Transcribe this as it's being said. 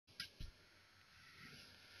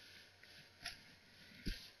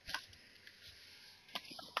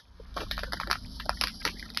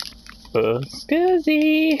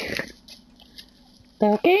Skuzy!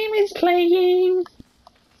 The game is playing!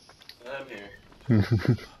 I'm here.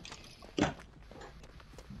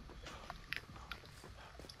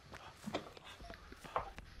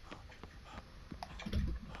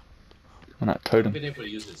 On that I've totem. been able to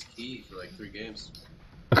use this key for like 3 games.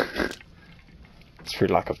 It's through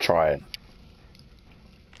lack of trying.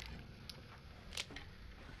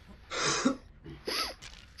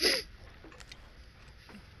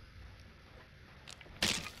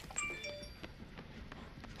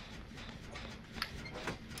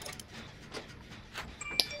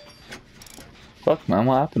 Fuck man,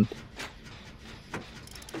 what happened?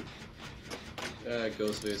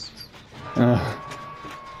 Ghost face.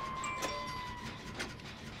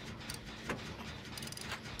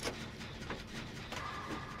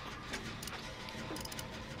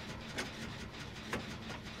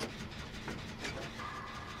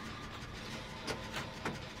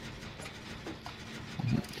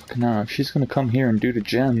 No, if she's gonna come here and do the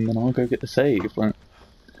gem, then I'll go get the save. But...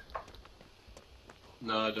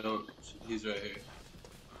 No, I don't. He's right here.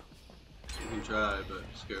 You can try,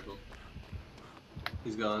 but just careful.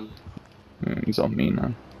 He's gone. He's on me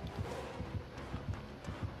now.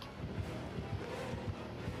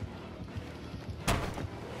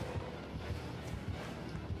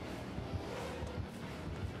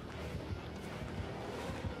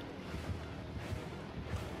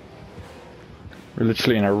 We're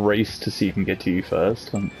literally in a race to see who can get to you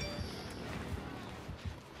first.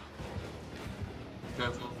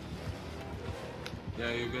 Careful.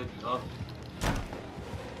 Yeah, you're good. Oh.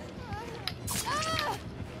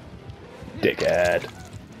 Dickhead.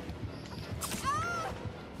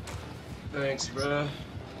 Thanks, bruh.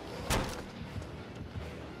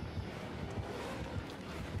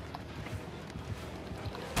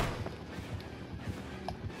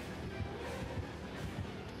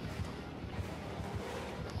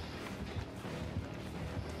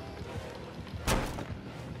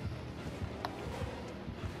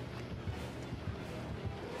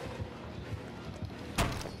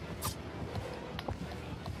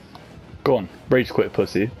 Go on, rage quit,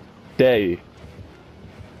 pussy. Dare you.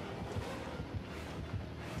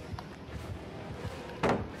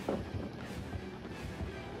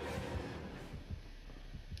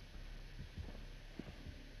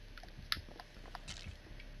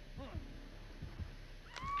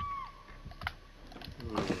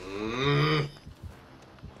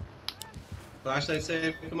 Flashlight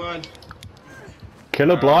save, come on.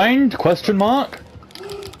 Killer blind? Question mark?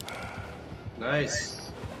 Nice.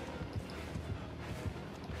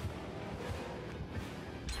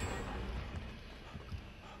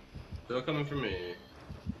 Still coming for me.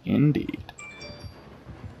 Indeed.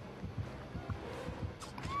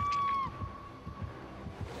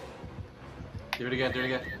 Do it again, do it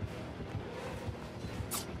again.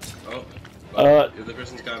 Oh. The other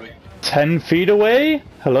person's got me. 10 feet away?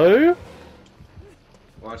 Hello?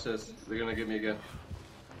 Watch this. They're gonna get me again.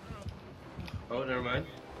 Oh, never mind.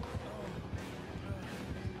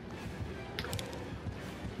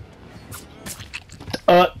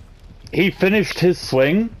 He finished his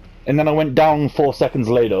swing, and then I went down 4 seconds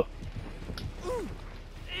later.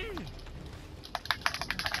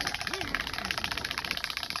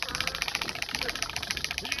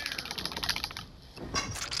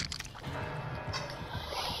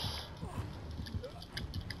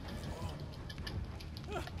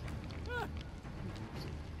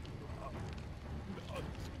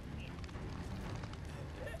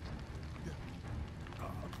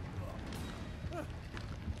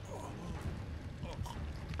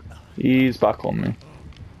 He's back on me.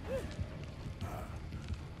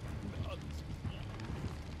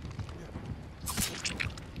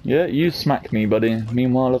 Yeah, you smacked me, buddy.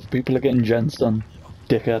 Meanwhile, other people are getting gens done.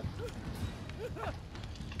 Dickhead.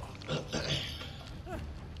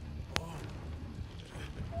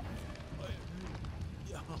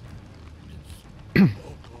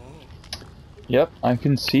 Yep, I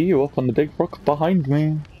can see you up on the big rock behind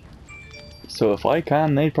me. So if I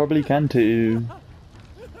can, they probably can too.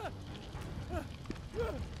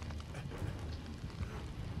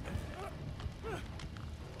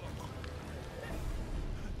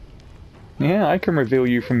 Yeah, I can reveal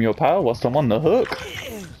you from your power whilst I'm on the hook.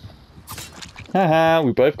 Haha,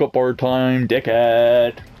 we both got borrowed time,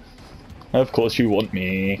 dickhead. Of course you want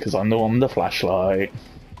me, because I'm the one with the flashlight.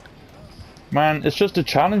 Man, it's just a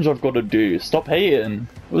challenge I've got to do. Stop hating.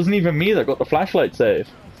 It wasn't even me that got the flashlight save.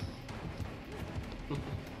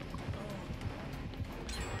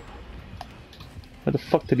 Where the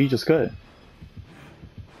fuck did he just go?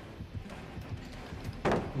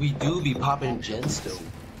 We do be popping gens still.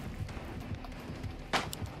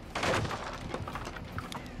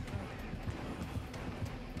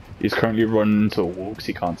 He's currently running into a wall because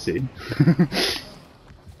he can't see.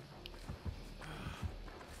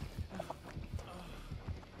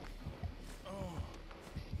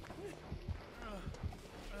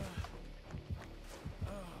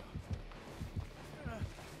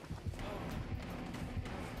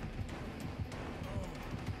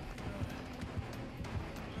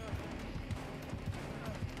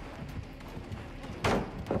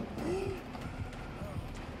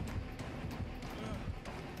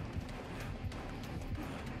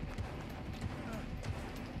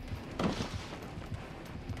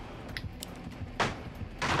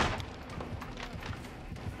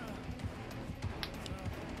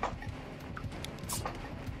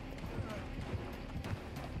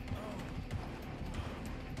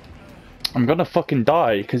 I'm gonna fucking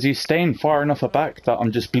die because he's staying far enough back that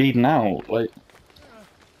I'm just bleeding out. Like,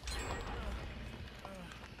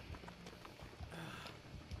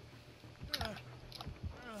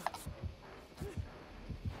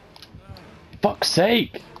 fuck's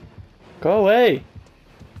sake! Go away!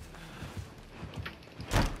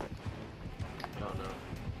 Oh no.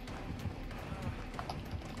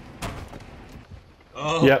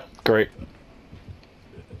 Oh. Yep, great.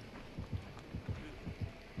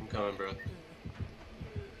 I'm coming, bro.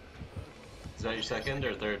 Is that your second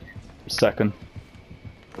or third? Second.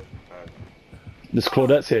 Alright. This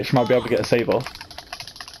Claudette's here, she might be able to get a save off.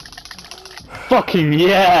 Fucking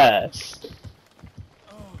yes!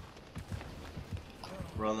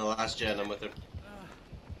 We're on the last gen, I'm with her.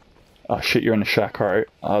 Oh shit, you're in the shack, alright.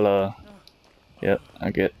 I'll, yep,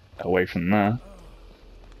 I'll get away from there.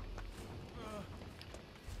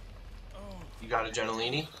 You got a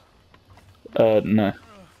Gentilini? No. Of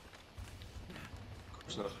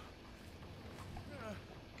course not.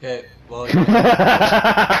 Okay, well,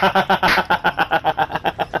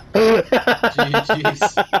 Jeez.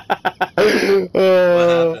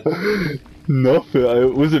 What happened? Nothing,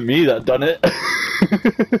 it wasn't me that done it.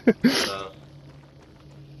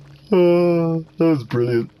 Oh, that was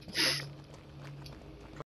brilliant.